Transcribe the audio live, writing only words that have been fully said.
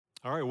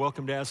All right,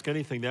 welcome to Ask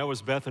Anything. That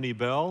was Bethany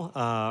Bell,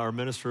 our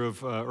Minister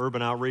of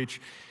Urban Outreach,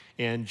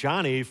 and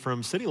Johnny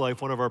from City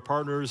Life, one of our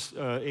partners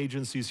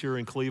agencies here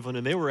in Cleveland,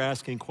 and they were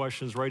asking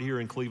questions right here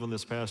in Cleveland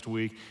this past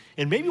week.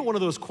 And maybe one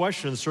of those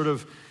questions sort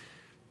of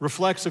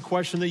reflects a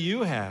question that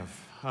you have.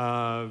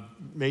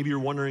 Maybe you're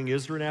wondering,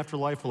 is there an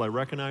afterlife? Will I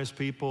recognize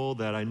people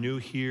that I knew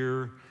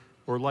here?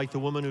 Or like the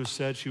woman who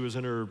said she was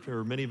in her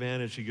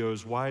minivan and she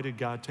goes, why did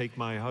God take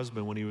my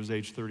husband when he was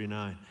age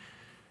 39?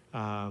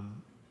 A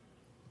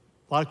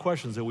lot of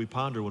questions that we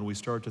ponder when we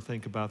start to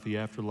think about the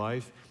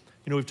afterlife.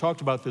 You know, we've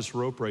talked about this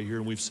rope right here,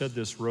 and we've said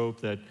this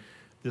rope, that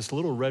this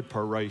little red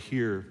part right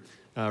here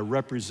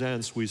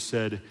represents, we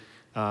said,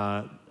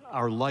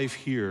 our life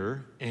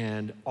here,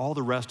 and all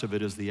the rest of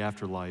it is the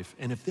afterlife.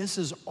 And if this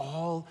is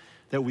all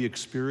that we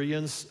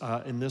experience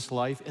in this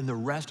life, and the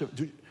rest of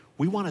it,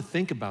 we want to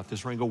think about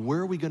this, right? And go,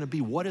 where are we going to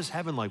be? What is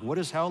heaven like? What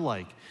is hell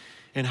like?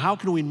 And how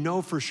can we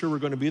know for sure we're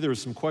going to be there?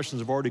 Some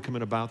questions have already come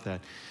in about that.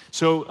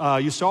 So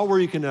you saw where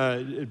you can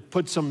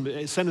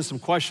send us some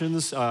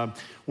questions.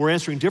 We're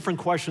answering different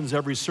questions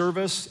every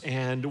service,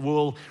 and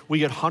we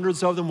get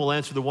hundreds of them. We'll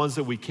answer the ones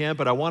that we can,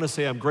 but I want to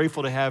say I'm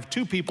grateful to have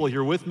two people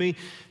here with me.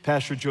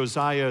 Pastor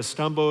Josiah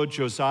Stumbo.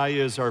 Josiah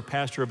is our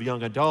pastor of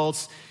young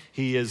adults.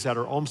 He is at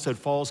our Olmsted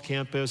Falls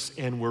campus,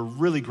 and we're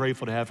really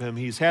grateful to have him.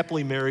 He's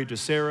happily married to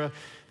Sarah.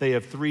 They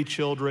have 3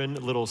 children,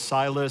 little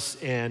Silas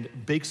and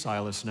big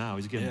Silas now.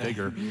 He's getting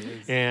bigger.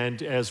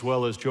 And as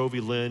well as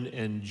Jovi, Lynn,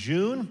 and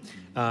June.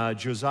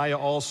 Josiah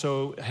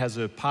also has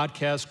a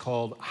podcast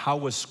called How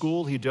Was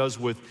School? He does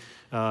with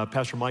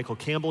Pastor Michael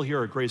Campbell here,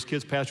 our Grace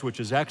Kids pastor, which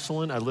is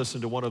excellent. I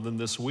listened to one of them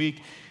this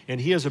week. And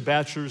he has a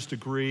bachelor's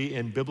degree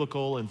in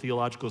biblical and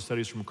theological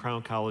studies from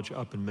Crown College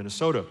up in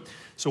Minnesota.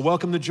 So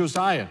welcome to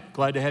Josiah.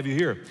 Glad to have you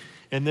here.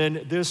 And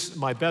then this,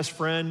 my best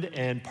friend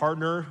and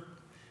partner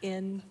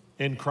in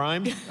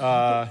crime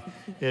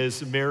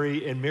is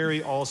Mary, and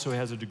Mary also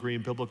has a degree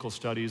in biblical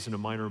studies and a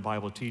minor in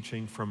Bible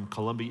teaching from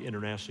Columbia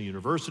International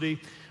University,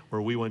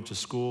 where we went to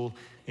school,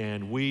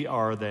 and we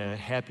are the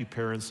happy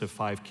parents of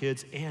 5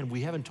 kids, and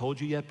we haven't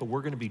told you yet, but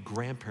we're going to be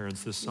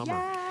grandparents this summer.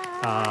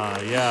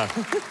 Yeah.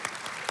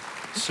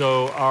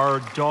 So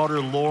our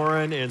daughter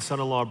Lauren and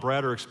son-in-law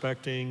Brad are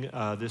expecting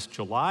this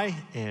July,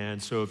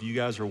 and so if you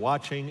guys are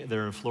watching,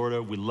 they're in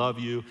Florida, we love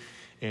you.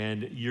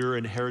 And your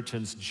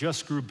inheritance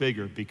just grew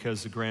bigger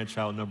because the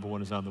grandchild number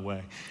 1 is on the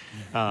way.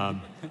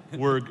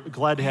 We're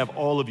glad to have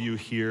all of you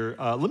here.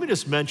 Let me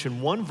just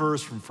mention one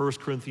verse from 1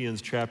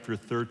 Corinthians chapter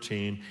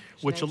 13.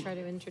 Should I try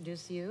to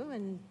introduce you?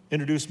 And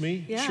introduce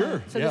me? Yeah.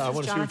 Sure. So I this want is to see what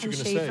you're Jonathan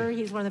going to Schaefer. say.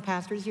 He's one of the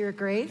pastors here at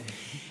Grace.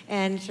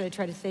 And should I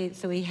try to say,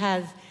 so he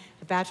has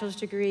a bachelor's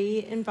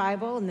degree in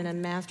Bible, and then a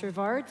Master of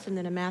Arts, and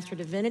then a Master of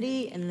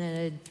Divinity, and then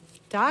a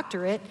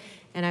doctorate.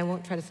 And I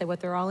won't try to say what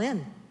they're all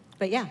in.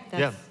 But yeah,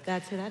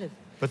 that's who that is.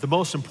 But the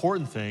most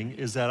important thing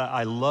is that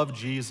I love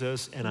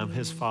Jesus, and I'm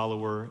his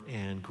follower,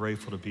 and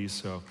grateful to be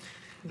so.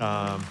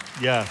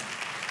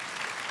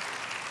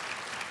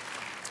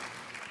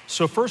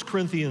 So 1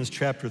 Corinthians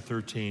chapter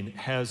 13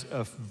 has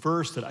a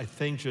verse that I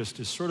think just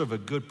is sort of a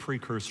good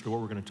precursor to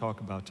what we're going to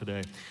talk about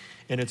today.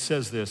 And it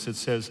says this, it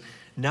says,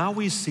 now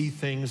we see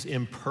things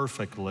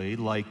imperfectly,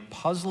 like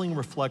puzzling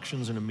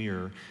reflections in a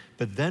mirror,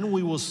 but then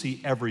we will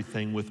see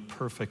everything with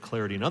perfect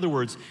clarity. In other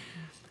words,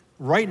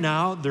 right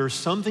now, there are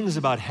some things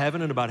about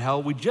heaven and about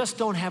hell we just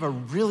don't have a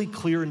really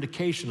clear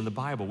indication in the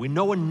Bible. We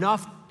know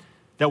enough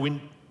that we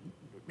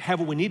have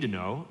what we need to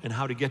know and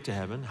how to get to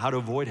heaven, how to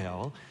avoid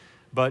hell.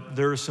 But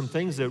there are some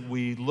things that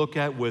we look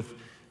at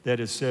that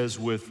it says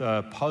with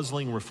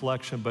puzzling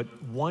reflection,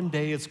 but one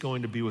day it's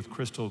going to be with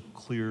crystal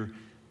clear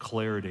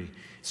clarity.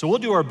 So we'll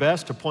do our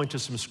best to point to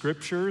some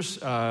scriptures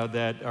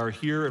that are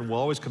here, and we'll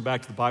always come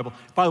back to the Bible.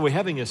 By the way,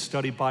 having a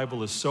study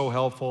Bible is so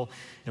helpful,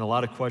 and a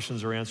lot of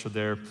questions are answered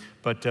there.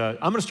 But I'm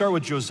going to start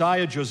with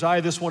Josiah.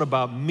 Josiah, this one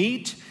about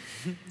meat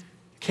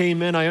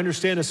came in. I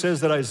understand it says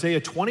that Isaiah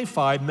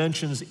 25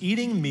 mentions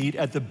eating meat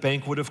at the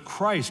banquet of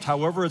Christ.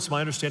 However, it's my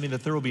understanding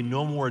that there will be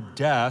no more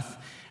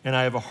death, and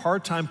I have a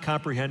hard time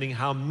comprehending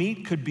how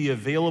meat could be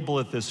available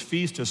at this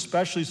feast,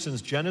 especially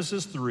since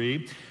Genesis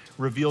 3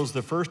 reveals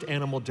the first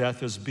animal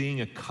death as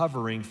being a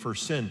covering for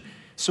sin.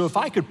 So if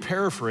I could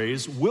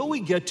paraphrase, will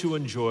we get to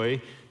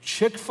enjoy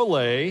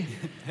Chick-fil-A,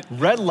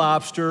 Red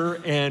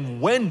Lobster,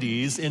 and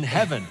Wendy's in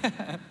heaven?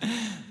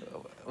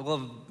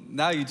 Well,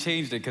 now you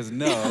changed it, because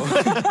no.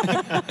 There's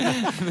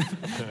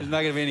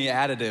not going to be any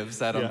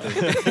additives, I don't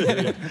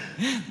think.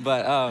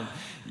 But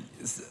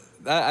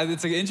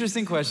it's an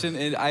interesting question.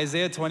 In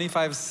Isaiah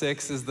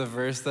 25:6 is the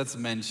verse that's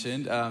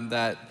mentioned,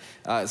 that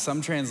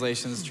some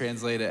translations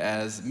translate it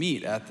as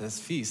meat at this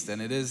feast.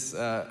 And it is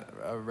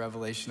a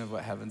revelation of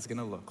what heaven's going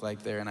to look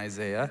like there in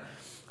Isaiah.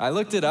 I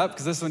looked it up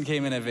because this one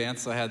came in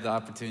advance, so I had the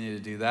opportunity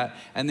to do that.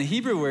 And the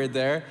Hebrew word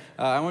there,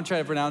 I won't try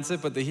to pronounce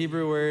it, but the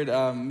Hebrew word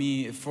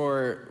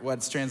for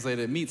what's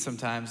translated meat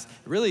sometimes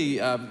really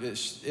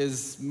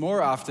is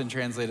more often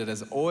translated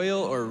as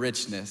oil or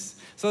richness.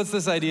 So it's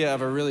this idea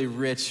of a really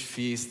rich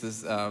feast,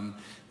 this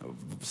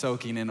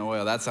soaking in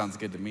oil. That sounds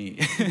good to me.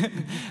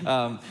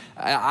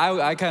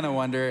 I kind of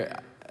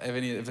wonder,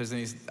 if there's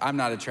any, I'm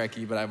not a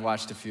Trekkie, but I've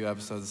watched a few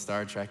episodes of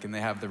Star Trek, and they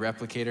have the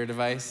replicator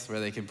device where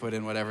they can put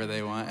in whatever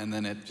they want, and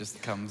then it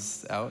just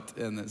comes out.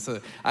 And then, so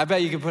I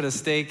bet you can put a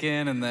steak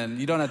in, and then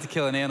you don't have to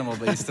kill an animal,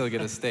 but you still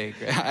get a steak.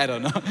 Right? I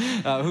don't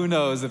know. Who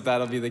knows if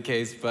that'll be the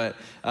case? But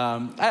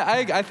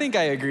I think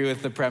I agree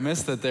with the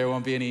premise that there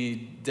won't be any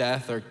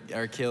death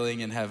or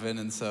killing in heaven,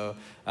 and so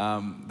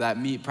that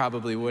meat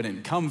probably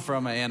wouldn't come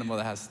from an animal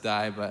that has to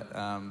die, but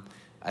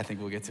I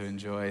think we'll get to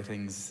enjoy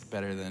things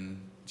better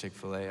than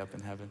Chick-fil-A up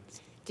in heaven.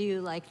 Do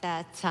you like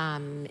that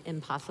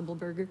Impossible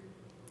Burger?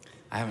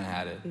 I haven't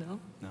had it. No?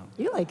 No.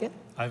 You like it?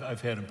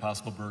 I've had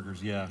Impossible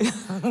Burgers, yeah.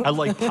 I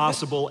like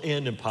Possible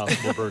and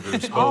Impossible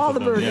Burgers, both All of the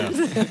them,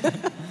 burgers.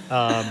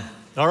 yeah.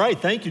 All right,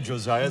 thank you,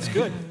 Josiah. That's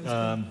good.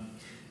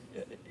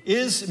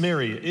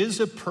 Is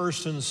a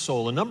person's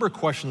soul, a number of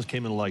questions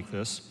came in like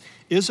this.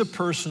 Is a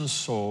person's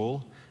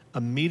soul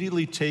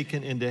immediately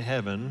taken into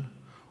heaven,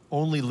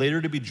 only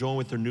later to be joined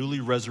with their newly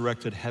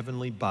resurrected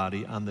heavenly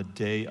body on the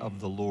day of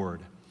the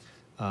Lord?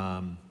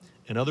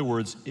 In other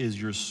words,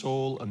 is your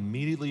soul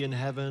immediately in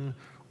heaven,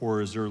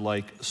 or is there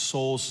like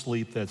soul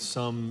sleep that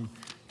some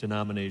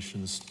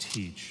denominations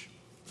teach?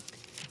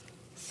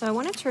 So I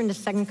want to turn to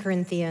 2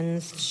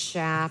 Corinthians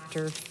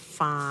chapter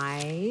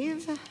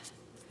 5,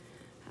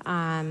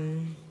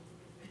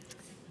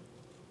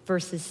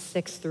 verses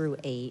 6 through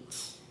 8.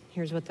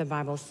 Here's what the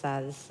Bible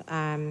says.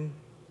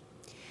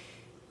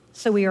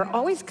 So we are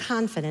always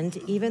confident,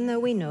 even though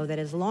we know that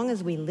as long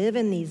as we live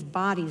in these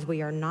bodies,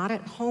 we are not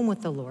at home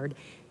with the Lord.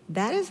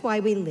 That is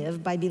why we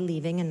live by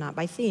believing and not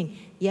by seeing.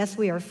 Yes,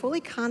 we are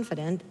fully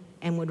confident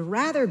and would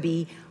rather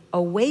be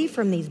away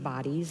from these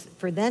bodies,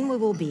 for then we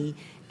will be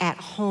at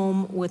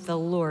home with the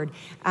Lord.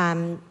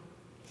 Some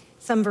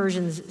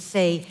versions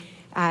say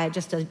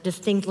just a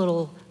distinct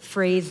little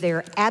phrase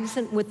there,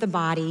 absent with the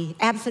body,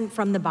 absent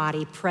from the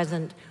body,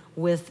 present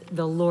with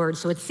the Lord.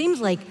 So it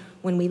seems like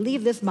when we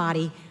leave this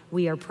body,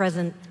 we are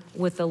present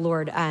with the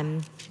Lord.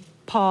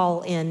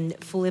 Paul in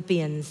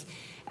Philippians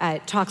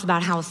talks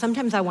about how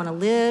sometimes I want to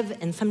live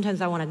and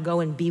sometimes I want to go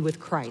and be with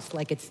Christ.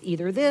 Like it's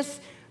either this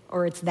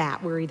or it's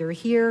that. We're either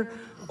here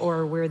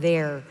or we're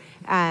there.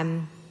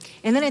 And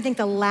then I think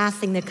the last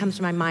thing that comes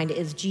to my mind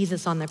is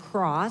Jesus on the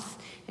cross.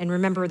 And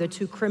remember, the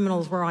two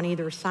criminals were on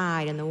either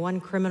side, and the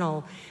one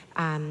criminal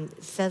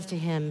says to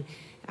him,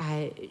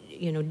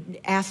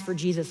 ask for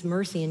Jesus'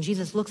 mercy. And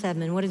Jesus looks at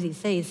him, and what does he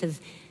say? He says,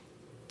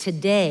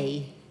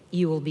 today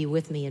you will be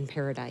with me in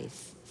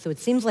paradise. So it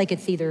seems like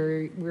it's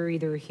we're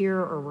either here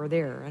or we're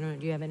there. I don't know,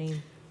 do you have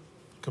any?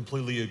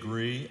 Completely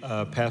agree.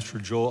 Pastor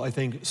Joel, I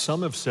think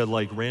some have said,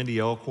 like Randy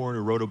Alcorn,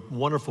 who wrote a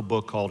wonderful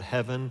book called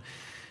Heaven,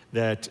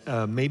 that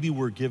maybe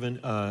we're given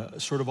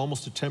sort of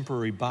almost a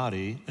temporary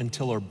body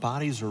until our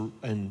bodies are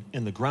in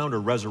the ground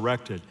are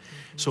resurrected.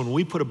 Mm-hmm. So when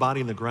we put a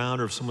body in the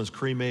ground, or if someone's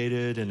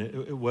cremated,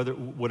 and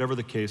whatever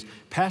the case,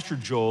 Pastor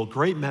Joel,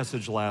 great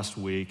message last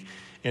week.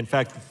 In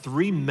fact,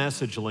 3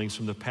 message links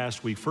from the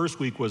past week. First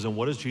week was on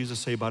what does Jesus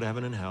say about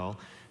heaven and hell?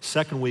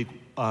 Second week,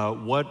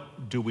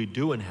 what do we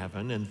do in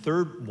heaven? And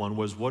third one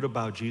was, what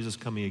about Jesus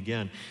coming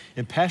again?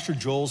 And Pastor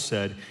Joel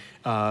said,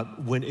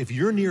 if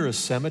you're near a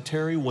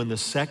cemetery when the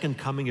second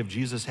coming of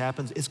Jesus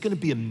happens, it's going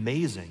to be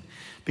amazing.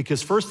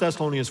 Because 1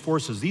 Thessalonians 4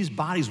 says these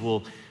bodies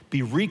will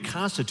be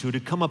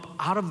reconstituted, come up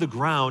out of the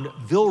ground.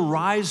 They'll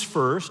rise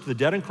first. The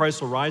dead in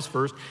Christ will rise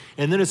first.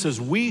 And then it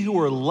says, we who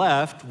are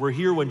left, we're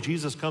here when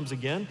Jesus comes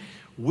again,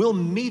 we'll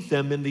meet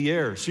them in the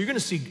air. So you're going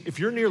to see, if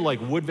you're near like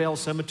Woodvale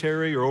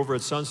Cemetery or over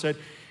at Sunset,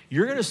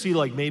 you're going to see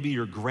like maybe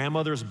your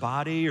grandmother's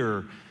body,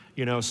 or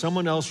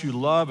someone else you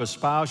love, a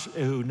spouse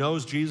who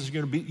knows Jesus.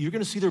 You're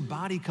going to see their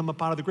body come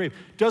up out of the grave.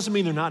 Doesn't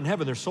mean they're not in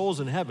heaven. Their soul's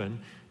in heaven,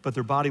 but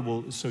their body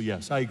will. So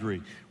yes, I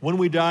agree. When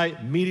we die,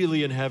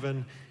 immediately in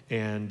heaven,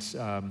 and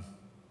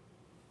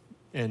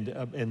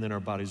then our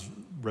body's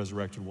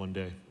resurrected one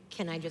day.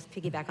 Can I just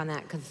piggyback on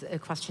that? Because a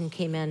question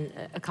came in,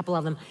 a couple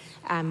of them.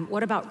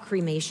 What about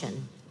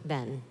cremation,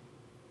 Ben,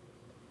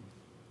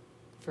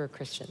 for a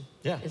Christian?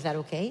 Yeah. Is that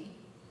okay?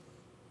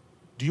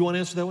 Do you want to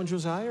answer that one,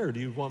 Josiah, or do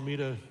you want me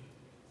to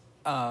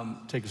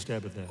take a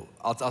stab at that?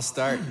 I'll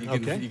start. You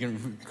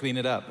can clean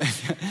it up.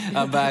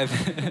 But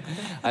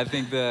I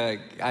think the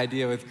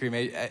idea with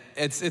cremation,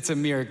 it's a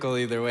miracle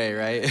either way,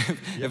 right?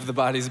 If the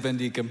body's been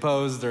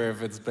decomposed, or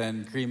if it's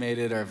been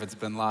cremated, or if it's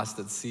been lost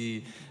at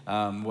sea,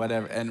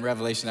 whatever. And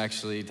Revelation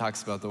actually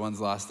talks about the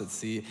ones lost at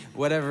sea.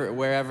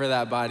 Wherever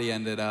that body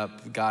ended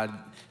up, God,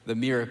 the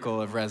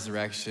miracle of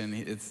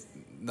resurrection,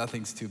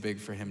 nothing's too big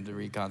for him to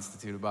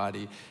reconstitute a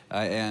body.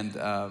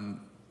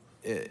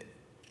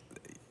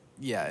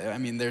 Yeah, I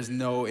mean, there's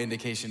no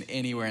indication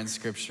anywhere in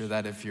Scripture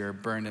that if you're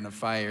burned in a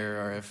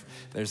fire, or if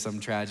there's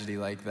some tragedy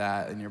like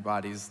that and your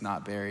body's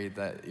not buried,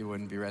 that you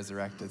wouldn't be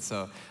resurrected.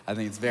 So I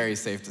think it's very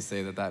safe to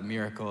say that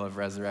miracle of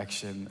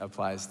resurrection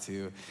applies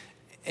to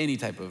any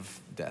type of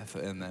death,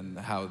 and then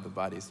how the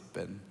body's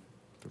been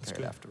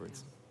prepared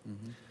afterwards.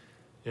 Mm-hmm.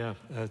 Yeah.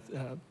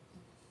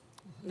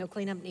 No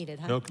cleanup needed,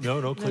 huh? No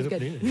cleanup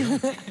needed. Yeah.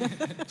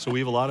 So we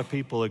have a lot of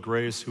people at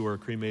Grace who are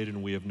cremated,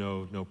 and we have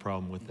no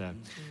problem with that.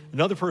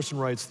 Another person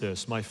writes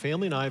this: my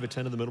family and I have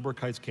attended the Middlebrook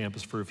Heights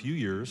campus for a few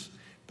years,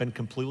 been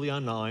completely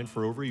online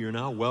for over a year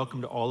now.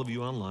 Welcome to all of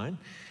you online.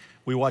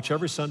 We watch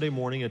every Sunday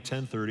morning at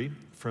 10:30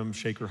 from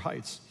Shaker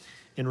Heights.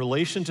 In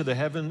relation to the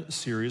Heaven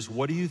series,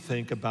 what do you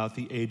think about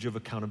the age of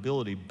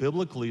accountability?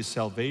 Biblically,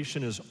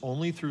 salvation is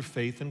only through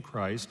faith in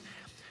Christ.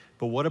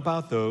 But what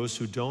about those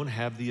who don't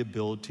have the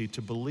ability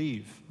to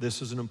believe?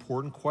 This is an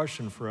important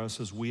question for us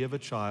as we have a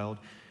child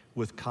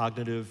with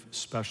cognitive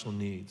special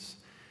needs.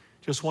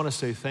 Just want to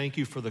say thank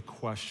you for the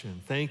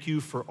question. Thank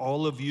you for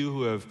all of you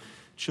who have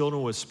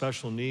children with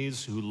special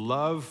needs, who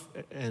love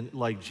and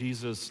like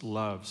Jesus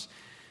loves.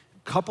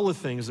 A couple of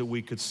things that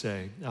we could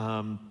say.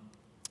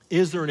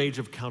 Is there an age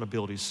of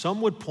accountability? Some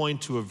would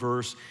point to a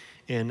verse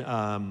in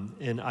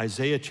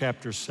Isaiah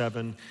chapter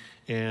 7.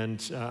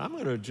 And I'm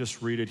going to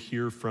just read it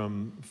here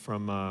from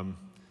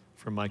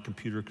my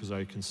computer because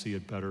I can see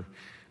it better.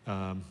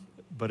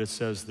 But it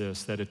says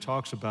this, that it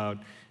talks about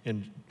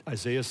in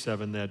Isaiah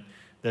 7 that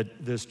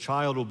this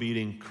child will be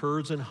eating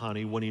curds and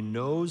honey when he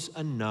knows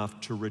enough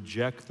to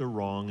reject the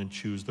wrong and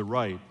choose the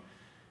right.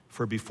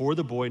 For before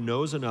the boy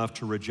knows enough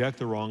to reject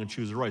the wrong and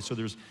choose the right. So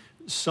there's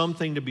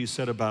something to be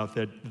said about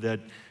that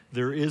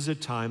there is a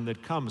time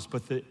that comes.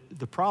 But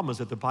the problem is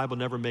that the Bible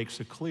never makes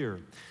it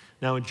clear.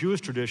 Now, in Jewish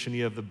tradition,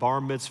 you have the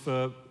bar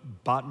mitzvah,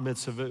 bat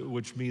mitzvah,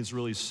 which means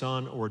really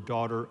son or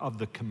daughter of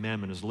the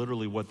commandment, is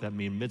literally what that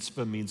means.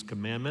 Mitzvah means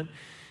commandment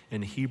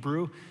in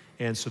Hebrew.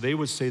 And so they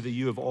would say that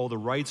you have all the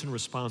rights and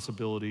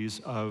responsibilities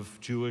of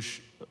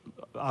Jewish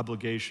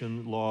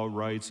obligation, law,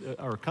 rights,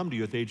 or come to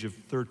you at the age of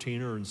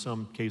 13 or in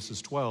some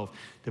cases 12,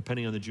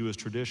 depending on the Jewish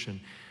tradition.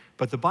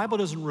 But the Bible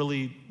doesn't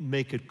really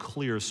make it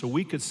clear. So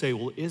we could say,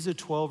 well, is it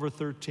 12 or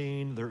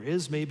 13? There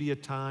is maybe a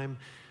time,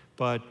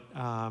 but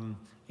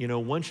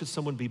when should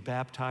someone be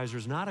baptized?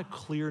 There's not a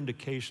clear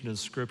indication in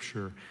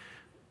Scripture.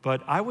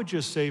 But I would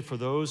just say for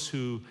those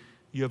who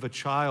you have a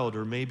child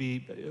or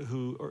maybe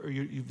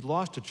you've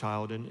lost a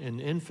child in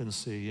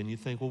infancy and you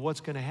think, well, what's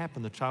going to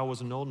happen? The child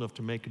wasn't old enough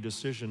to make a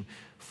decision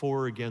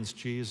for or against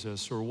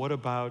Jesus. Or what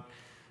about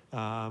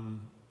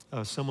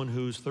someone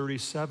who's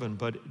 37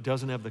 but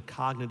doesn't have the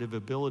cognitive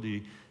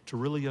ability to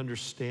really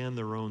understand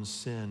their own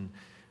sin?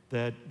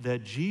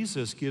 That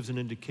Jesus gives an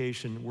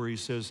indication where he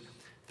says,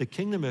 the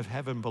kingdom of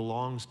heaven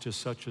belongs to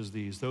such as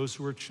these, those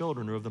who are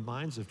children or of the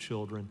minds of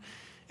children.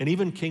 And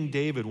even King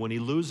David, when he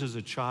loses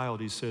a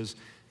child, he says,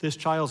 this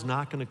child's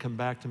not going to come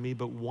back to me,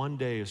 but one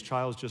day, his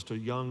child's just a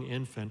young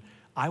infant,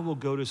 I will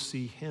go to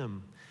see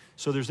him.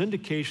 So there's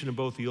indication in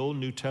both the Old and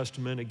New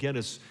Testament. Again,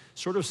 it's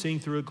sort of seeing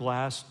through a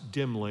glass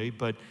dimly,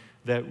 but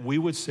that we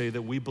would say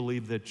that we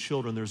believe that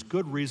children, there's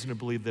good reason to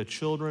believe that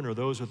children or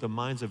those with the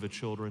minds of a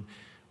children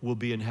will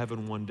be in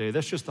heaven one day.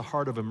 That's just the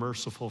heart of a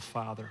merciful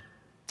Father.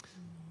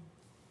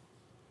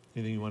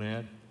 Anything you want to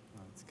add?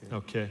 No, that's good.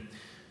 Okay.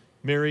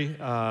 Mary,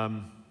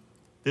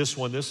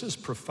 this is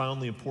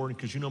profoundly important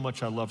because you know how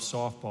much I love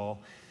softball.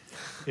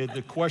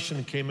 The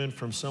question came in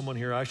from someone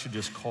here. I should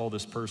just call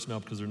this person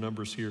up because their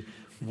number's here.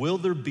 Will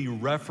there be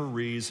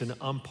referees and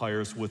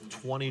umpires with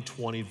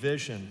 20/20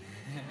 vision?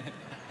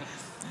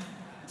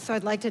 So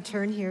I'd like to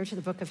turn here to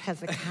the book of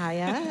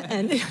Hezekiah,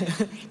 and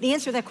the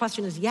answer to that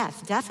question is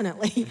yes,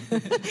 definitely.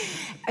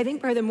 I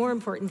think probably the more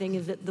important thing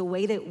is that the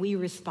way that we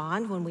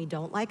respond when we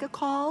don't like a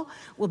call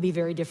will be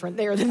very different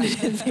there than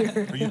it is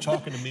here. Are you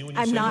talking to me when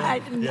you I'm say not,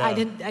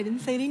 that? I didn't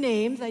say any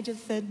names, I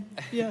just said,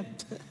 yeah.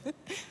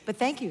 But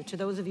thank you to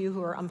those of you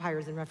who are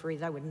umpires and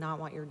referees. I would not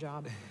want your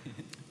job.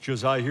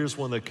 Josiah, here's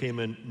one that came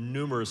in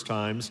numerous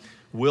times.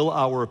 Will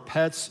our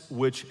pets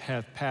which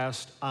have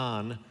passed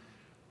on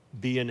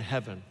be in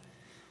heaven?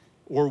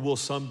 Or will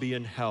some be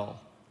in hell?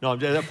 No,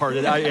 that part,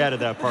 I added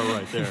that part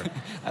right there.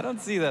 I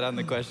don't see that on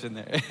the question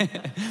there.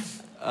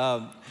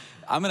 I'm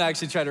going to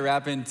actually try to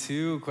wrap in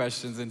two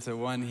questions into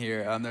one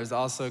here. There's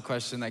also a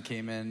question that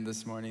came in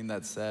this morning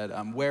that said,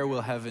 where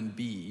will heaven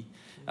be?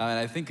 And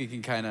I think we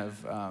can kind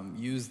of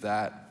use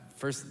that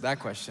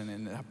question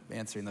in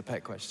answering the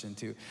pet question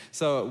too.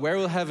 So where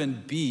will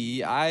heaven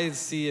be? I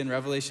see in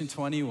Revelation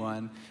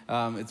 21,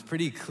 it's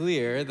pretty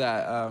clear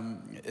that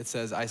it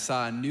says, I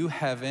saw a new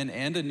heaven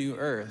and a new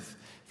earth.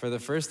 For the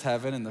first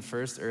heaven and the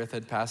first earth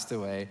had passed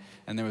away,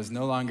 and there was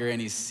no longer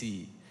any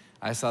sea.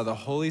 I saw the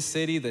holy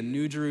city, the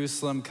new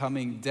Jerusalem,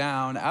 coming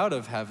down out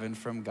of heaven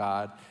from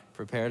God,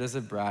 prepared as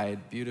a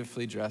bride,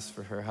 beautifully dressed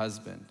for her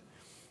husband.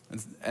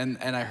 And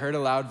I heard a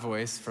loud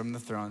voice from the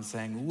throne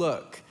saying,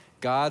 look,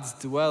 God's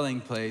dwelling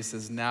place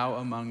is now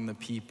among the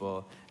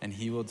people, and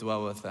he will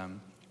dwell with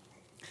them.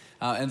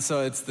 And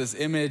so it's this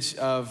image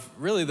of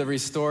really the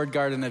restored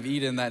Garden of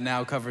Eden that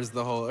now covers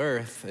the whole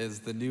earth, is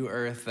the new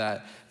earth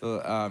that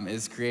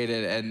is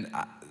created. And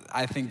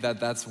I think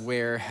that that's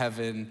where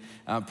heaven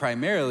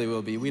primarily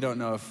will be. We don't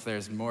know if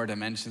there's more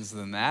dimensions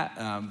than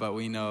that, but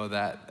we know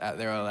that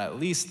there will at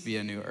least be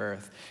a new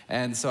earth.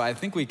 And so I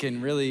think we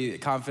can really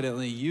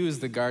confidently use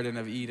the Garden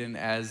of Eden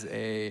as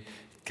a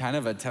kind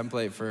of a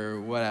template for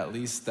what at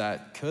least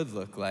that could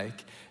look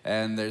like.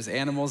 And there's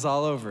animals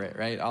all over it,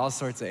 right? All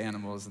sorts of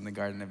animals in the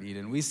Garden of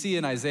Eden. We see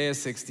in Isaiah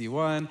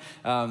 61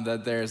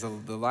 that there's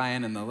the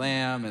lion and the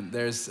lamb, and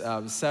there's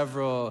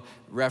several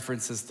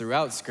references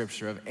throughout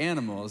Scripture of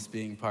animals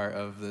being part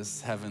of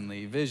this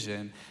heavenly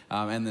vision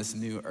and this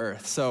new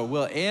earth. So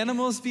will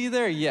animals be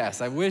there? Yes.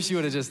 I wish you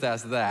would have just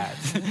asked that.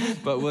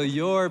 But will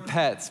your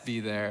pets be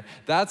there?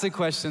 That's a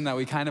question that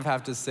we kind of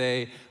have to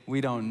say, we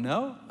don't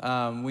know.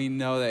 We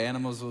know that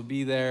animals will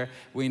be there.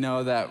 We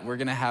know that we're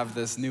going to have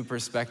this new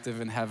perspective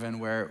in heaven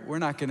where we're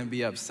not going to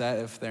be upset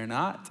if they're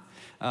not.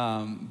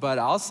 But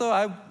also,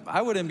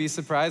 I wouldn't be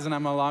surprised, and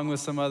I'm along with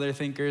some other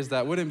thinkers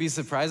that wouldn't be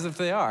surprised if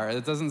they are.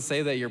 It doesn't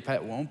say that your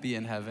pet won't be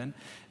in heaven.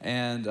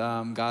 And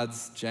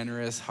God's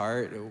generous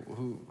heart,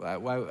 I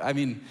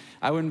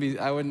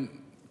wouldn't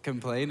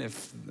complain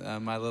if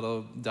my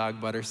little dog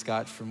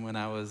Butterscotch from when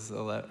I was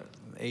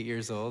 8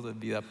 years old would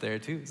be up there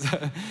too. So,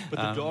 but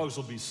the dogs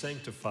will be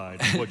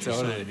sanctified, is what you're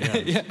saying.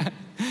 Yes. Yeah.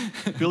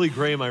 Billy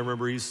Graham, I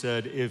remember, he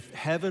said, if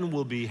heaven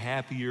will be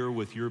happier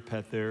with your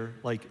pet there,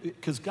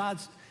 because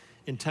God's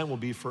intent will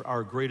be for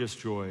our greatest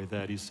joy,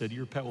 that he said,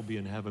 your pet will be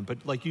in heaven.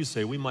 But like you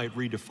say, we might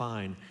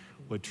redefine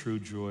what true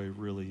joy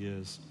really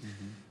is.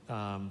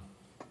 Mm-hmm.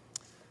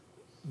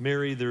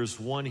 Mary, there's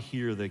one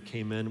here that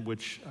came in,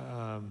 which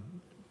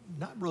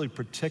not really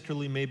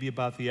particularly maybe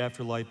about the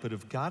afterlife, but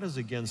if God is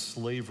against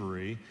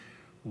slavery,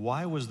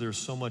 why was there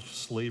so much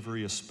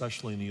slavery,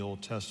 especially in the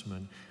Old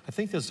Testament? I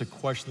think that's a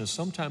question that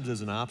sometimes is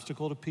an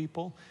obstacle to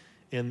people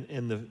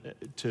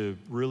to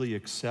really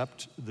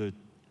accept the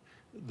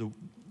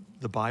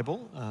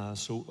Bible.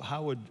 So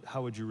how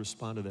would you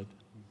respond to that?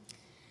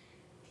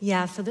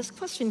 Yeah, so this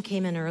question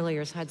came in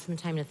earlier, so I had some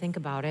time to think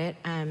about it.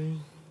 I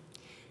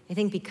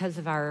think because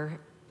of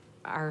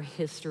our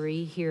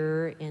history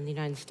here in the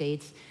United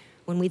States,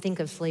 when we think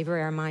of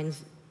slavery, our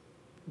minds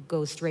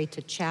go straight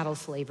to chattel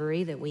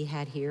slavery that we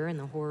had here and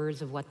the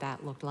horrors of what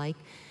that looked like.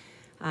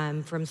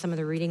 From some of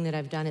the reading that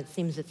I've done, it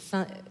seems that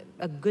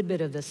a good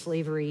bit of the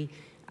slavery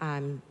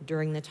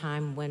during the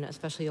time when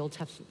especially Old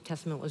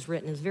Testament was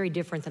written is very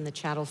different than the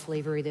chattel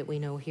slavery that we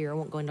know here. I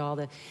won't go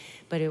into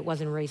but it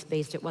wasn't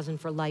race-based. It wasn't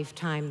for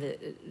lifetime.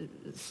 The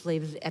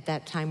slaves at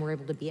that time were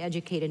able to be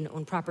educated and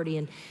own property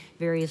and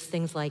various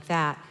things like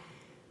that.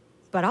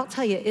 But I'll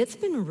tell you, it's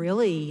been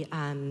really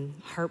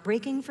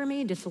heartbreaking for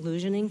me,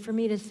 disillusioning for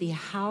me to see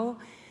how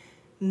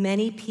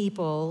many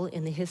people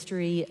in the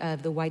history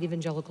of the white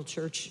evangelical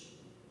church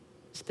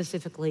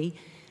specifically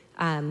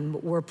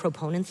were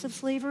proponents of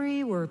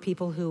slavery, were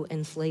people who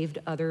enslaved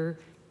other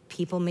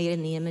people made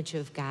in the image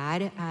of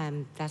God.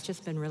 That's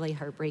just been really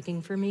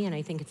heartbreaking for me, and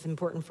I think it's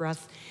important for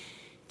us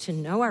to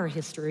know our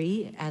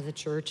history as a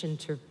church and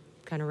to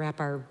kind of wrap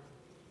our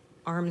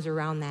arms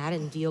around that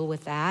and deal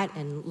with that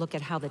and look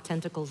at how the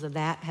tentacles of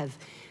that have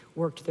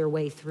worked their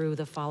way through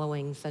the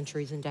following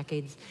centuries and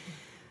decades.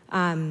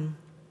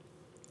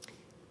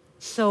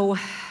 So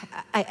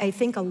I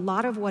think a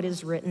lot of what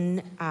is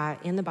written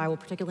in the Bible,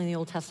 particularly in the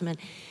Old Testament,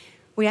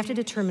 we have to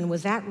determine,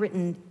 was that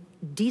written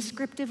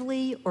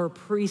descriptively or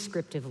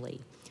prescriptively?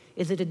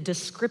 Is it a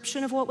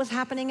description of what was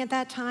happening at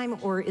that time,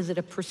 or is it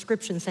a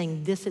prescription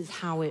saying this is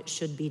how it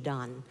should be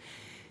done?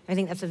 I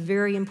think that's a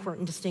very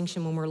important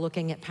distinction when we're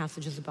looking at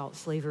passages about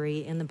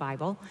slavery in the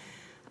Bible.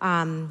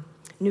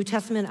 New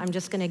Testament, I'm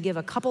just going to give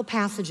a couple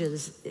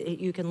passages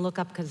you can look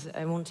up because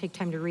I won't take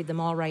time to read them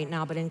all right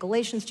now. But in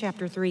Galatians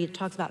chapter 3, it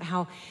talks about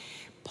how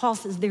Paul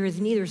says there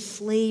is neither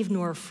slave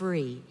nor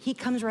free. He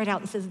comes right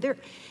out and says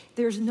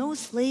there's no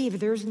slave,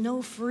 there's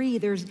no free,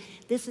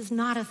 this is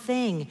not a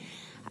thing.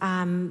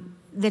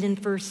 That in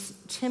 1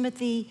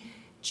 Timothy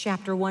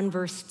chapter 1,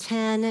 verse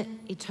 10,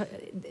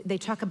 they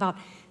talk about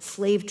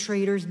slave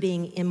traders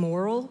being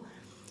immoral.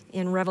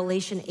 In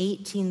Revelation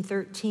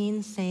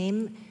 18:13,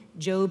 same.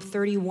 Job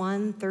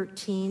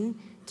 31:13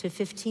 to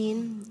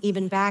 15.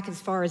 Even back as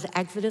far as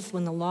Exodus,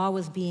 when the law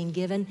was being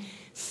given,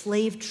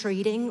 slave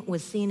trading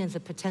was seen as a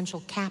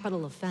potential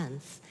capital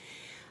offense.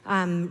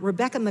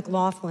 Rebecca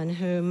McLaughlin,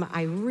 whom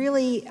I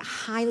really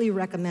highly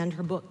recommend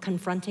her book,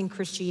 Confronting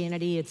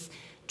Christianity. It's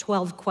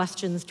 12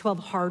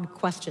 hard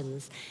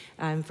questions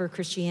for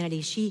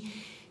Christianity.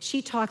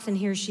 She talks in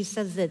here, she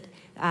says that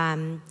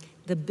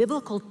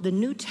the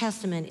New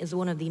Testament is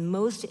one of the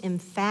most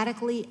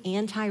emphatically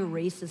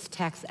anti-racist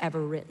texts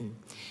ever written.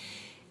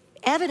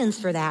 Evidence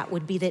for that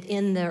would be that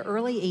in the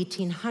early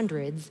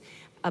 1800s,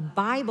 a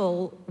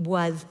Bible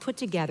was put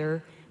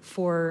together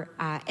for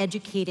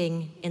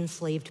educating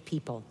enslaved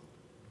people.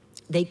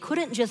 They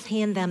couldn't just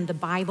hand them the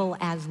Bible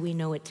as we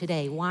know it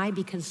today. Why?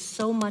 Because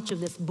so much of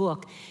this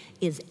book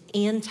is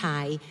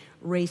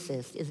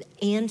anti-racist, is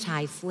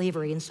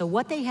anti-slavery. And so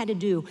what they had to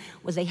do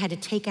was they had to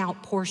take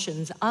out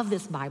portions of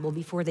this Bible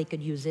before they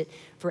could use it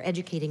for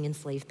educating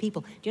enslaved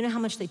people. Do you know how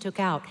much they took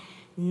out?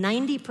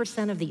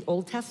 90% of the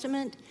Old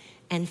Testament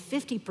and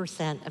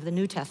 50% of the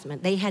New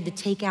Testament they had to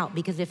take out,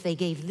 because if they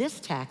gave this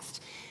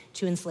text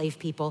to enslaved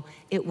people,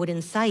 it would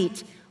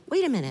incite,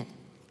 wait a minute,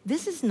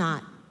 this is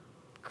not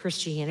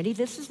Christianity.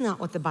 This is not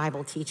what the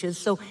Bible teaches.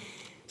 So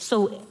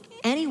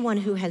anyone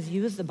who has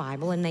used the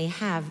Bible, and they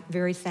have,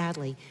 very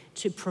sadly,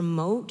 to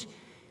promote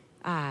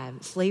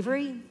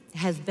slavery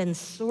has been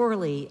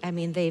sorely, I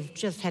mean, they've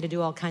just had to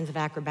do all kinds of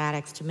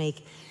acrobatics to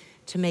make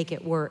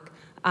it work.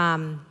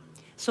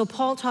 So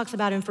Paul talks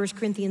about in 1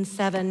 Corinthians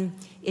 7,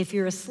 if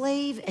you're a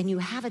slave and you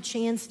have a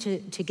chance to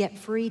get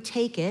free,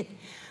 take it.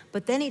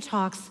 But then he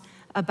talks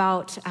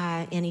about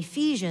in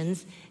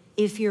Ephesians,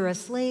 if you're a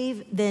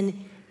slave,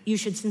 then you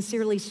should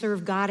sincerely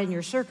serve God in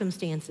your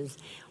circumstances.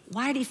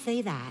 Why did he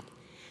say that?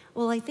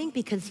 Well, I think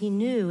because he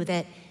knew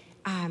that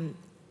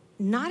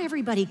not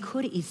everybody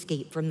could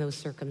escape from those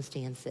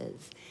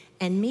circumstances,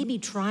 and maybe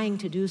trying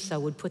to do so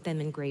would put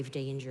them in grave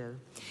danger.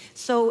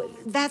 So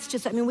that's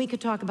just, I mean, we could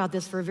talk about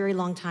this for a very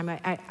long time.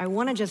 I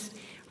want to just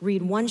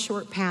read one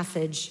short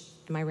passage.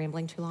 Am I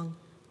rambling too long?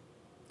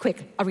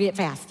 Quick, I'll read it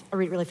fast. I'll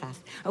read it really fast.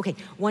 Okay,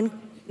 one,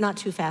 not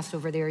too fast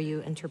over there,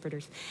 you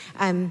interpreters.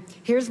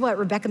 Here's what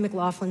Rebecca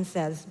McLaughlin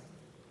says.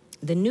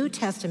 The New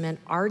Testament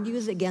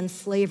argues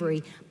against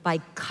slavery by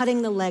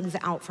cutting the legs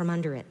out from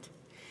under it.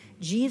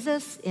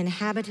 Jesus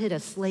inhabited a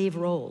slave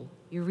role.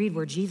 You read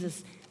where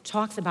Jesus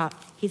talks about,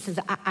 he says,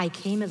 I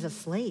came as a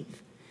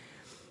slave.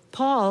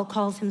 Paul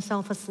calls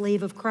himself a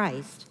slave of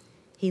Christ.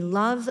 He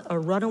loves a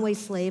runaway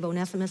slave,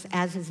 Onesimus,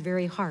 as his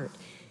very heart.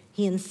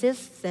 He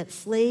insists that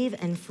slave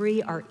and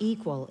free are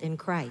equal in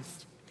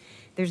Christ.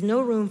 There's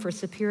no room for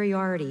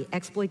superiority,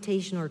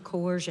 exploitation, or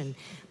coercion,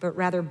 but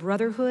rather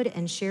brotherhood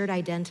and shared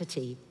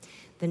identity.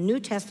 The New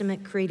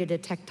Testament created a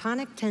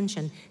tectonic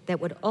tension that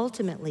would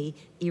ultimately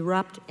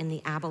erupt in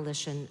the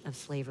abolition of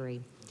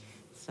slavery.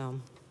 So,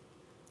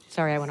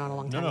 sorry I went on a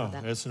long time about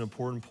that. No, that's an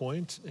important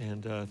point,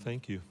 and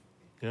thank you.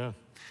 Yeah.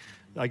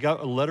 I got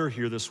a letter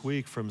here this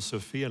week from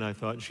Sophia, and I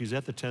thought, she's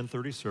at the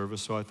 10:30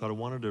 service, so I thought I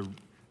wanted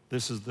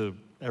to,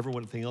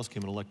 everything else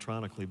came in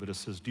electronically, but it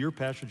says, Dear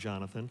Pastor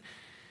Jonathan,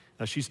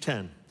 she's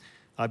 10.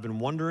 I've been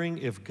wondering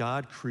if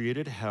God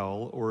created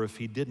hell or if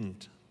he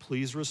didn't.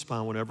 Please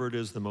respond whenever it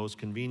is the most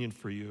convenient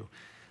for you.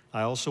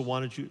 I also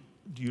wanted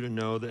you to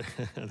know that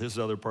this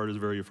other part is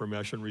very affirming.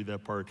 I shouldn't read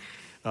that part.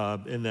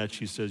 In that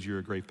she says you're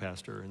a great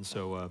pastor. And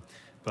so,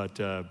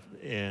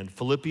 and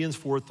Philippians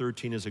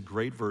 4:13 is a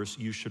great verse.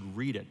 You should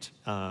read it.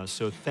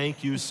 So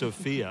thank you,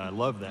 Sophia. I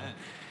love that.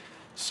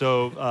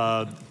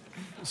 So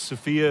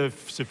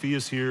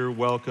Sophia's here.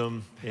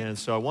 Welcome. And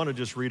so I want to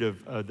just read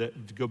to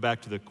go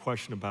back to the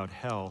question about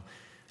hell.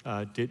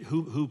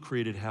 Who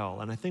created hell?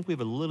 And I think we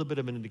have a little bit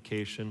of an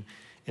indication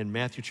in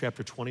Matthew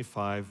chapter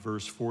 25,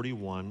 verse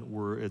 41,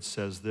 where it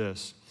says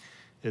this.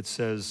 It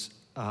says,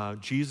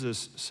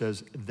 Jesus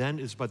says, then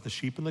it's about the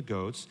sheep and the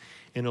goats,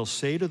 and he'll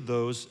say to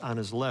those on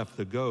his left,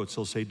 the goats,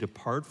 he'll say,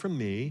 depart from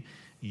me,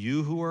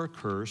 you who are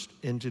cursed,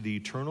 into the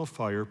eternal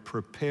fire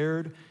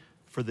prepared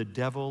for the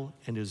devil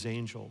and his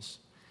angels.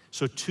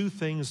 So two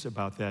things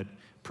about that.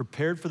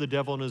 Prepared for the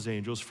devil and his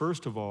angels.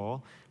 First of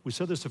all, we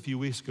said this a few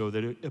weeks ago,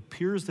 that it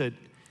appears that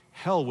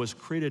hell was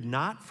created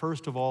not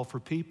first of all for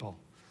people.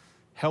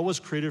 Hell was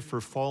created for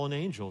fallen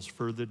angels,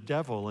 for the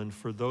devil, and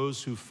for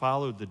those who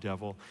followed the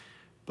devil.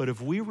 But if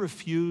we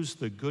refuse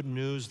the good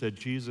news that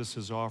Jesus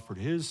has offered,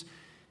 his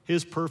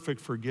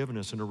perfect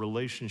forgiveness and a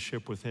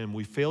relationship with him,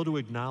 we fail to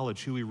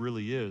acknowledge who he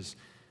really is,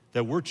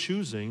 that we're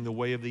choosing the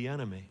way of the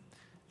enemy,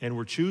 and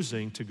we're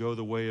choosing to go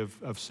the way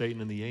of Satan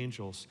and the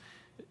angels.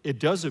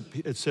 It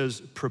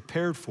says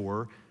prepared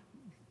for,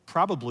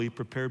 probably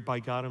prepared by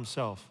God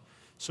himself.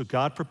 So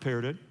God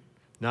prepared it,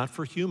 not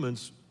for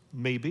humans,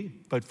 maybe,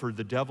 but for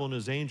the devil and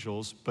his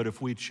angels. But if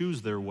we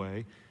choose their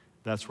way,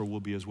 that's where we'll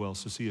be as well.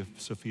 So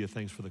Sophia,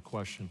 thanks for the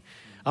question.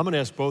 I'm going to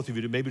ask both of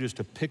you to maybe just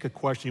to pick a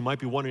question. You might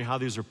be wondering how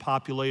these are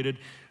populated.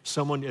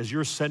 Someone, as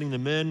you're sending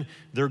them in,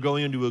 they're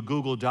going into a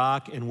Google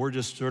Doc, and we're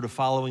just sort of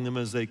following them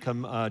as they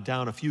come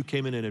down. A few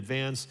came in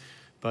advance.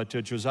 But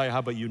Josiah, how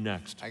about you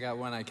next? I got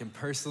one I can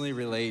personally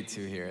relate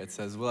to here. It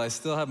says, will I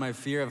still have my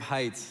fear of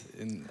heights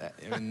in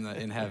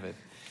heaven?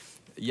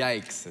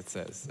 Yikes, it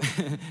says.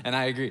 And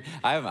I agree.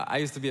 I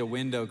used to be a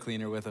window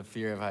cleaner with a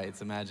fear of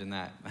heights. Imagine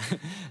that.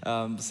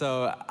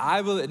 So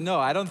I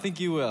don't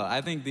think you will.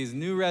 I think these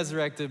new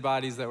resurrected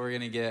bodies that we're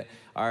going to get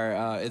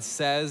are, it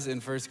says in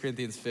 1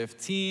 Corinthians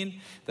 15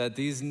 that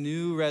these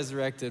new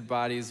resurrected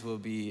bodies will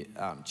be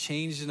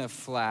changed in a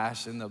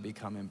flash, and they'll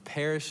become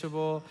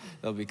imperishable.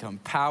 They'll become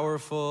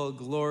powerful,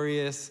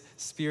 glorious,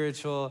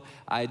 spiritual.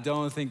 I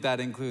don't think that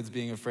includes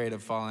being afraid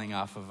of falling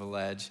off of a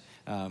ledge.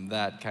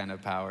 That kind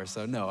of power.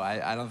 So no,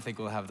 I don't think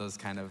we'll have those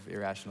kind of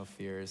irrational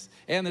fears.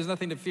 And there's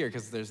nothing to fear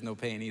because there's no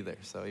pain either.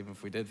 So even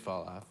if we did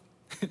fall off.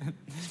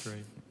 That's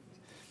great.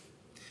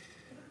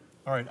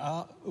 All right,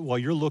 while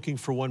you're looking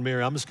for one,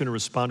 Mary, I'm just going to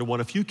respond to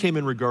one. A few came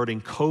in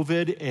regarding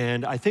COVID,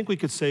 and I think we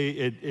could say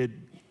it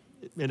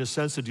in a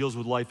sense, it deals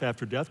with life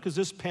after death, because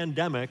this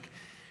pandemic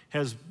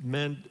has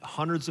meant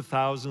hundreds of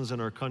thousands in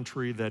our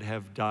country that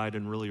have died,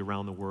 and really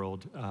around the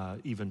world,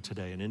 even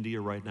today. In India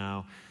right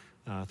now,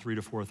 3,000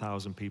 to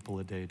 4,000 people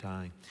a day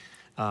dying.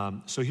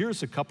 So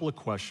here's a couple of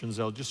questions.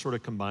 I'll just sort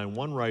of combine.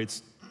 One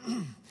writes,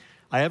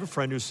 I have a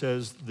friend who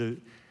says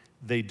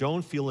they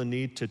don't feel a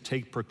need to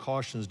take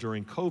precautions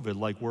during COVID,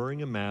 like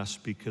wearing a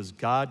mask, because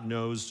God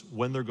knows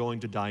when they're going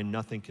to die.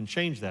 Nothing can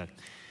change that.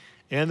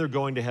 And they're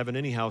going to heaven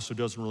anyhow, so it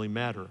doesn't really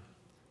matter.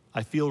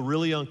 I feel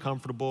really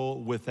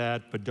uncomfortable with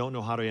that, but don't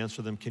know how to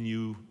answer them. Can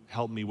you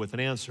help me with an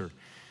answer?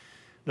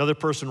 Another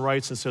person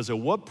writes and says, at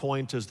what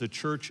point does the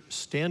church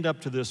stand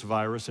up to this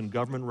virus and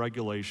government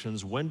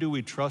regulations? When do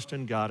we trust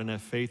in God and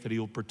have faith that he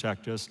will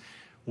protect us?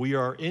 We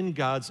are in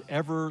God's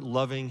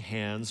ever-loving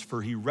hands,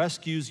 for he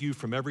rescues you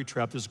from every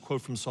trap. This is a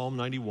quote from Psalm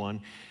 91,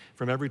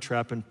 from every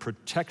trap, and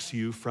protects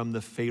you from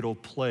the fatal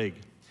plague.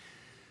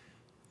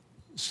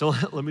 So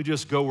let me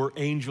just go where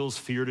angels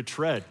fear to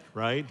tread,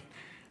 right?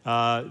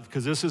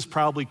 Because this is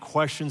probably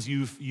questions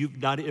if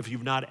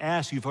you've not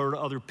asked, you've heard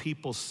other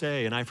people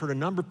say. And I've heard a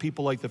number of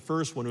people like the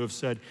first one who have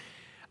said,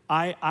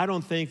 I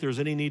don't think there's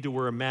any need to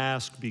wear a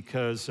mask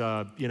because,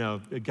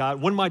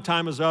 God, when my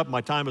time is up,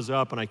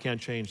 and I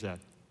can't change that.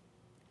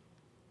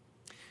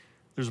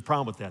 There's a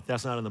problem with that.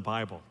 That's not in the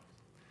Bible.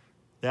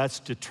 That's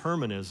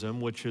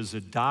determinism, which is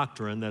a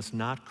doctrine that's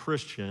not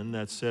Christian,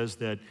 that says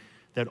that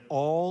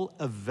all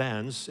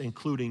events,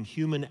 including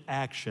human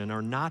action,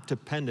 are not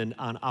dependent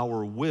on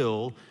our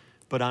will,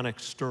 but on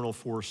external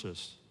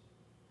forces.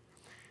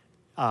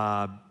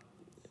 And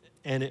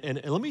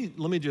let me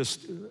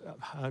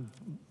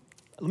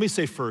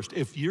say first,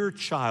 if you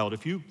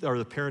are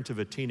the parent of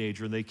a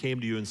teenager and they came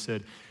to you and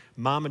said,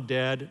 Mom and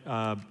Dad,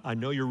 I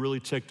know you're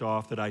really ticked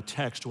off that I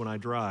text when I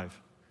drive.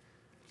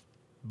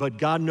 But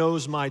God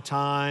knows my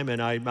time, and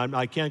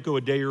I can't go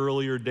a day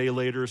early or a day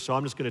later, so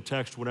I'm just going to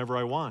text whenever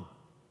I want,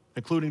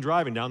 including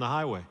driving down the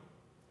highway.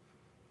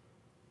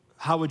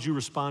 How would you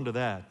respond to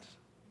that?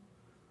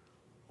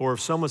 Or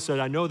if someone said,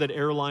 I know that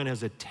airline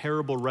has a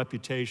terrible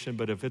reputation,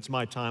 but if it's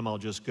my time, I'll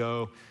just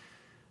go.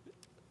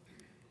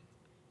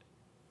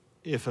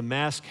 If a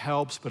mask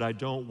helps, but I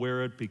don't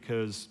wear it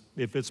because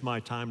if it's my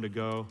time to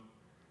go,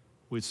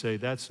 we'd say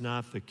that's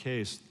not the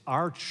case.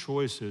 Our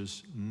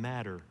choices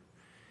matter.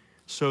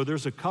 So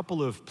there's a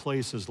couple of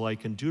places,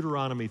 like in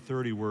Deuteronomy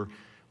 30,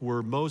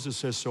 where Moses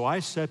says, so I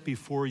set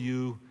before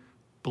you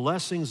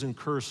blessings and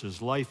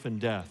curses, life and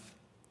death.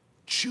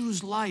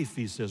 Choose life,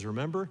 he says,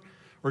 remember?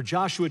 Or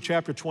Joshua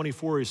chapter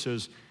 24, he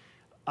says,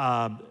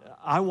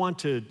 I want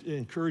to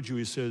encourage you,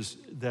 he says,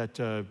 that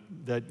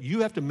you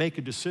have to make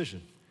a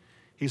decision.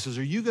 He says,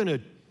 which way are you going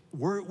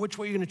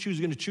to choose?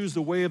 You're going to choose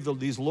the way of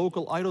these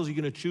local idols?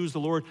 You're going to choose the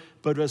Lord?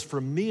 But as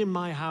for me and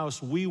my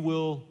house, we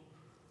will,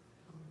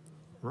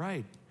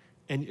 right.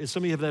 And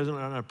some of you have that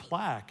on a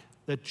plaque,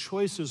 that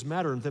choices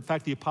matter. In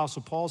fact, the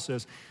Apostle Paul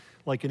says,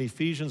 like in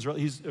Ephesians or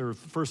 1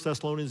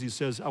 Thessalonians, he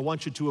says, I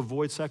want you to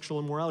avoid sexual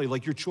immorality.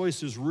 Like your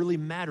choices really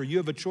matter. You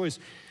have a choice.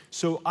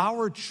 So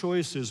our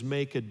choices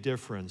make a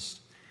difference.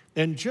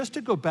 And just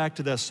to go back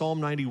to that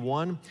Psalm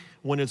 91,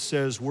 when it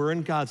says, we're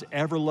in God's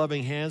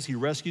ever-loving hands, he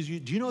rescues you.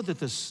 Do you know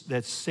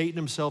that Satan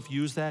himself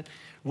used that?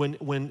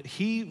 When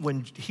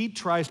he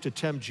tries to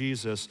tempt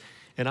Jesus,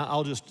 and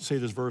I'll just say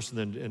this verse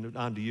and then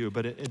on to you,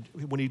 but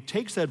when he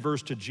takes that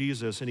verse to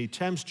Jesus and he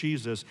tempts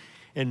Jesus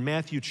in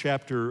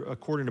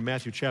according to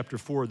Matthew chapter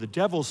 4, the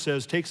devil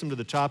takes him to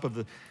the top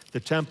of the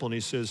temple and he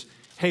says,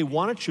 hey,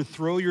 why don't you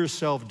throw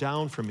yourself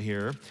down from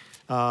here?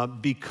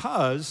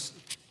 Because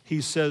he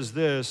says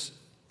this,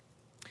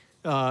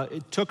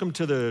 it took him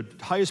to the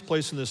highest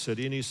place in the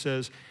city, and he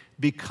says,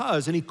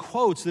 and he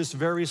quotes this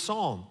very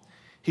psalm.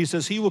 He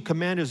says, he will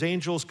command his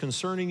angels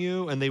concerning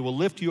you, and they will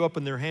lift you up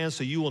in their hands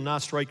so you will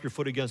not strike your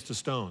foot against a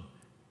stone.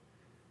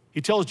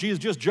 He tells Jesus,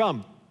 just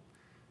jump,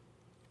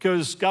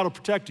 because God will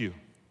protect you.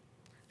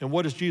 And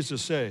what does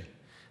Jesus say?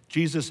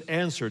 Jesus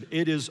answered,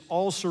 it is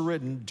also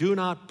written, do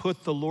not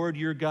put the Lord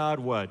your God,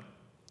 what?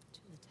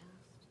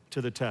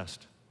 To the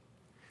test.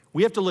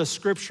 We have to let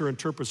Scripture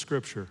interpret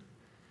Scripture.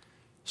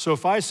 So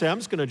if I say, I'm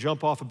just going to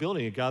jump off a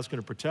building and God's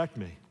going to protect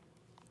me.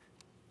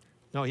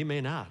 No, he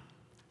may not.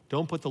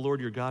 Don't put the Lord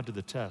your God to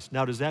the test.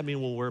 Now, does that mean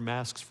we'll wear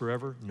masks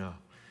forever? No,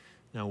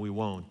 we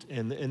won't.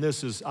 And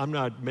I'm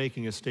not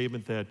making a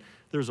statement that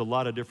there's a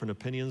lot of different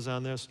opinions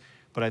on this,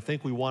 but I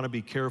think we want to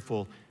be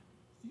careful.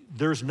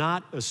 There's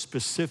not a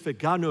specific,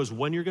 God knows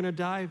when you're going to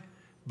die,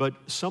 but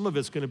some of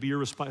it's going to be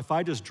irresponsible. If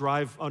I just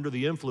drive under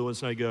the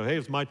influence and I go, hey,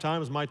 it's my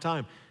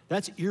time,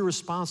 that's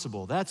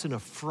irresponsible. That's an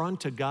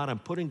affront to God. I'm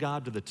putting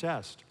God to the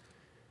test.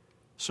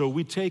 So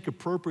we take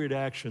appropriate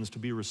actions to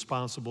be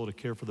responsible to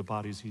care for the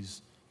bodies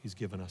He's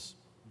given us.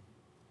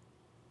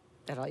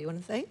 That all you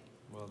want to say?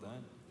 Well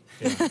done.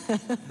 Yeah.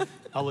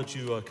 I'll let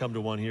you come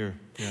to one here.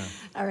 Yeah.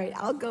 All right,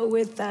 I'll go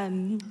with,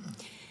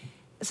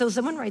 so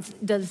someone writes,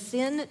 does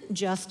sin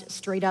just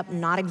straight up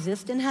not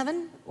exist in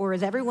heaven? Or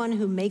is everyone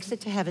who makes it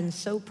to heaven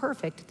so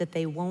perfect that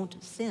they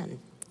won't sin?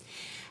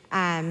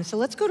 So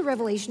let's go to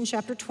Revelation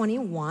chapter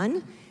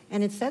 21.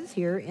 And it says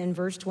here in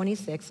verse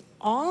 26,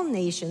 all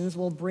nations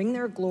will bring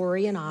their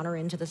glory and honor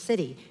into the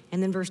city.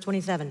 And then verse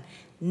 27,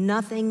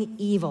 nothing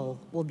evil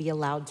will be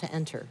allowed to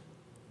enter.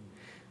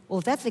 Well,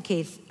 if that's the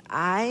case,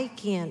 I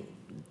can't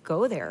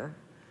go there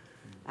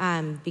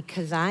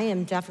because I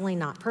am definitely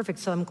not perfect.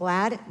 So I'm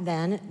glad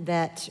then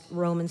that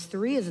Romans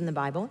 3 is in the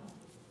Bible.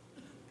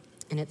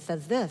 And it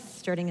says this,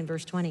 starting in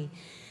verse 20.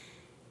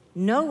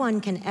 No one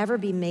can ever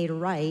be made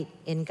right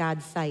in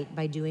God's sight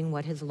by doing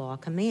what his law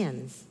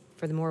commands.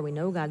 For the more we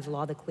know God's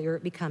law, the clearer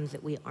it becomes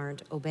that we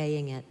aren't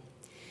obeying it.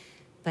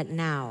 But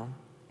now,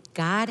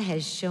 God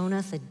has shown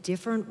us a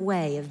different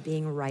way of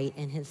being right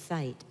in his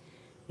sight,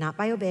 not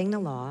by obeying the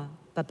law,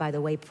 but by the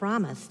way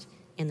promised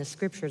in the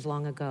scriptures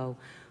long ago.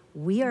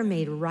 We are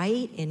made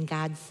right in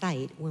God's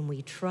sight when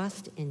we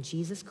trust in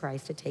Jesus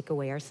Christ to take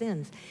away our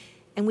sins.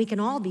 And we can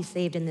all be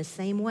saved in the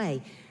same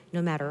way,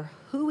 no matter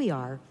who we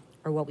are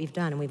or what we've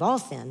done. And we've all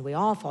sinned. We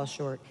all fall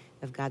short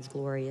of God's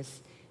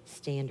glorious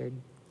standard.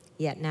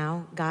 Yet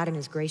now, God in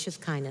his gracious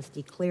kindness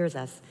declares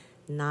us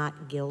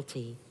not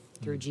guilty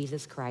through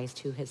Jesus Christ,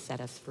 who has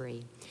set us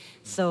free.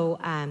 So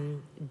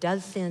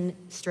does sin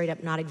straight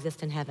up not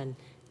exist in heaven?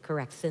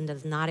 Correct. Sin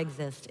does not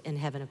exist in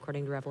heaven,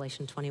 according to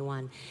Revelation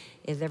 21.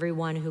 Is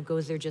everyone who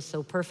goes there just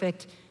so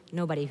perfect?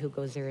 Nobody who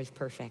goes there is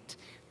perfect.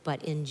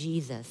 But in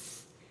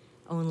Jesus,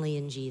 only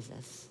in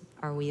Jesus,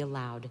 are we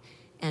allowed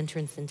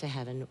entrance into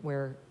heaven,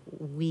 where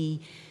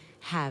we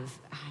have,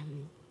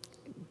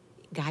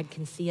 God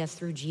can see us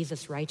through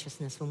Jesus'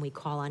 righteousness when we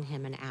call on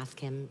him and ask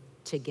him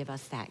to give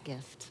us that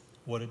gift.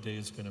 What a day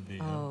it's going to be.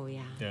 Oh, huh?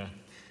 yeah. Yeah.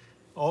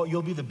 Oh,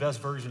 you'll be the best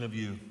version of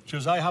you.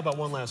 Josiah, how about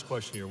one last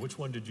question here? Which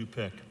one did you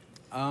pick?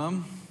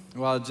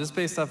 Well, just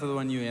based off of the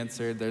one you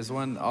answered, there's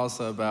one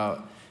also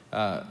about,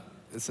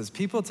 it says,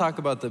 people talk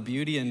about the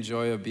beauty and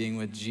joy of being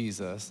with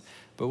Jesus,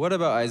 but what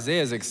about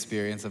Isaiah's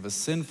experience of a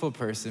sinful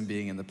person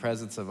being in the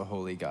presence of a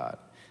holy God?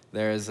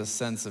 There is a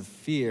sense of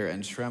fear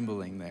and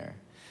trembling there.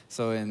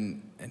 So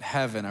in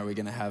heaven, are we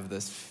going to have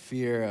this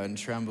fear and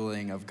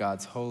trembling of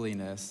God's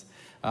holiness?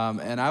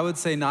 And I would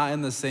say not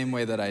in the same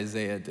way that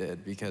Isaiah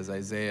did, because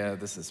Isaiah,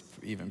 this is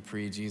even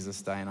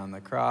pre-Jesus dying on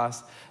the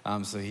cross,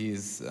 so he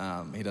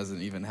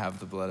doesn't even have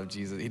the blood of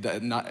Jesus. He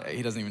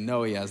doesn't even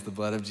know he has the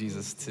blood of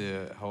Jesus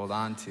to hold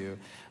on to.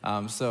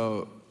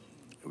 So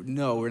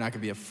no, we're not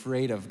going to be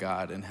afraid of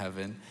God in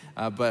heaven,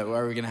 but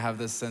are we going to have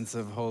this sense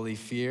of holy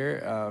fear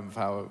of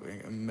how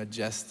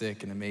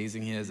majestic and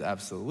amazing he is?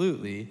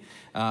 Absolutely.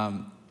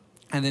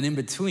 And then in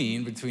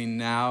between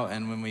now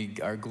and when we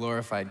are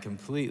glorified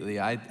completely,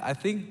 I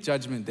think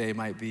Judgment Day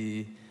might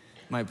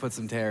put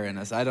some terror in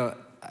us.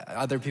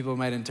 Other people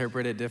might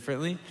interpret it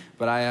differently,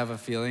 but I have a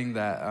feeling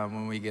that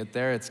when we get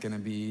there, it's going to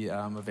be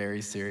a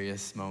very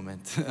serious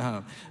moment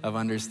of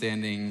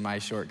understanding my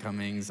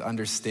shortcomings,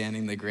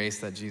 understanding the grace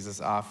that Jesus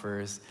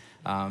offers.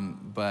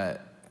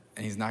 But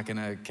he's not going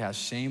to cast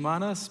shame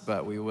on us,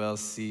 but we will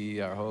see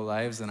our whole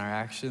lives and our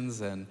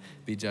actions and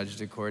be judged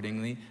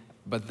accordingly.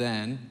 But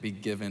then be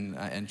given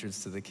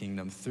entrance to the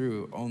kingdom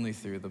only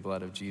through the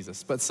blood of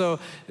Jesus. But so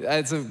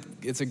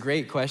it's a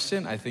great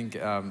question. I think,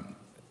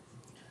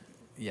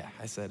 yeah,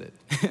 I said it.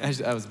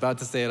 I was about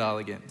to say it all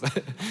again.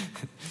 But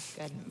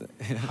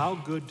Good. How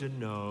good to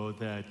know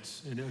that,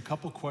 and a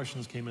couple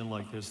questions came in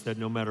like this, that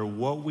no matter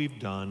what we've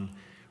done,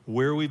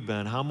 where we've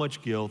been, how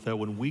much guilt, that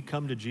when we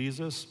come to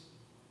Jesus,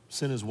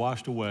 sin is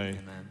washed away.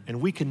 Amen.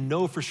 And we can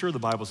know for sure, the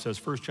Bible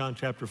says, 1 John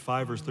chapter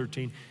 5, verse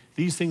 13,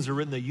 these things are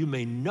written that you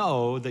may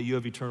know that you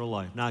have eternal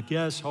life. Not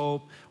guess,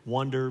 hope,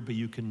 wonder, but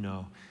you can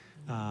know.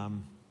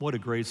 What a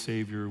great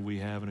Savior we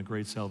have and a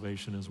great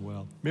salvation as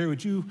well. Mary,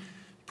 would you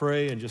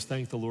pray and just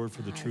thank the Lord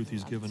for the truth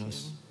he's given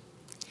us?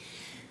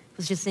 I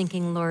was just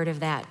thinking, Lord,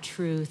 of that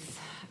truth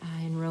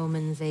in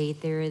Romans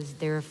 8. There is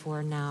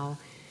therefore now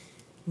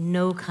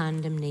no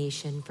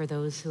condemnation for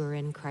those who are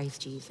in Christ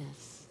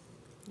Jesus.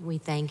 We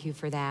thank you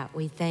for that.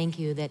 We thank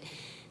you that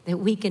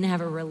we can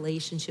have a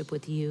relationship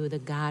with you, the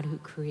God who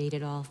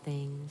created all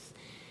things.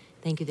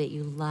 Thank you that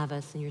you love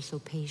us and you're so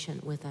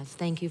patient with us.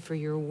 Thank you for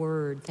your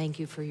word. Thank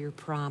you for your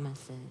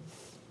promises.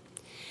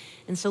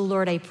 And so,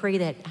 Lord, I pray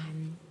that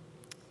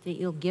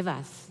you'll give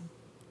us,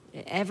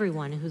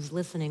 everyone who's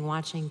listening,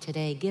 watching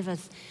today, give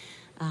us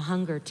a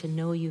hunger to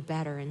know you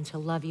better and to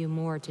love you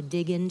more, to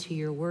dig into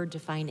your word, to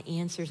find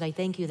answers. I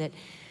thank you that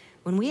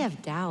when we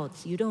have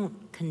doubts, you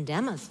don't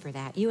condemn us for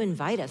that. You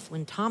invite us.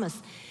 When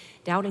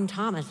Doubting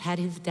Thomas had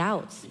his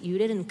doubts, you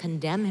didn't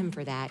condemn him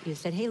for that. You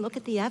said, hey, look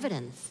at the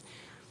evidence.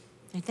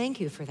 I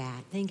thank you for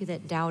that. Thank you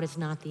that doubt is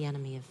not the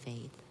enemy of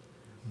faith.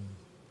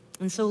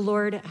 And so,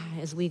 Lord,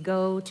 as we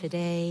go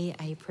today,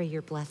 I pray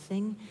your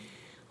blessing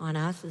on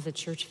us as a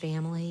church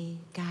family.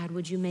 God,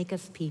 would you make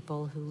us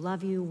people who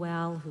love you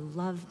well, who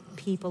love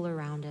people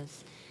around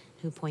us,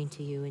 who point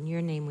to you. In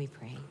your name we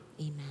pray.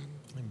 Amen.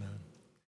 Amen.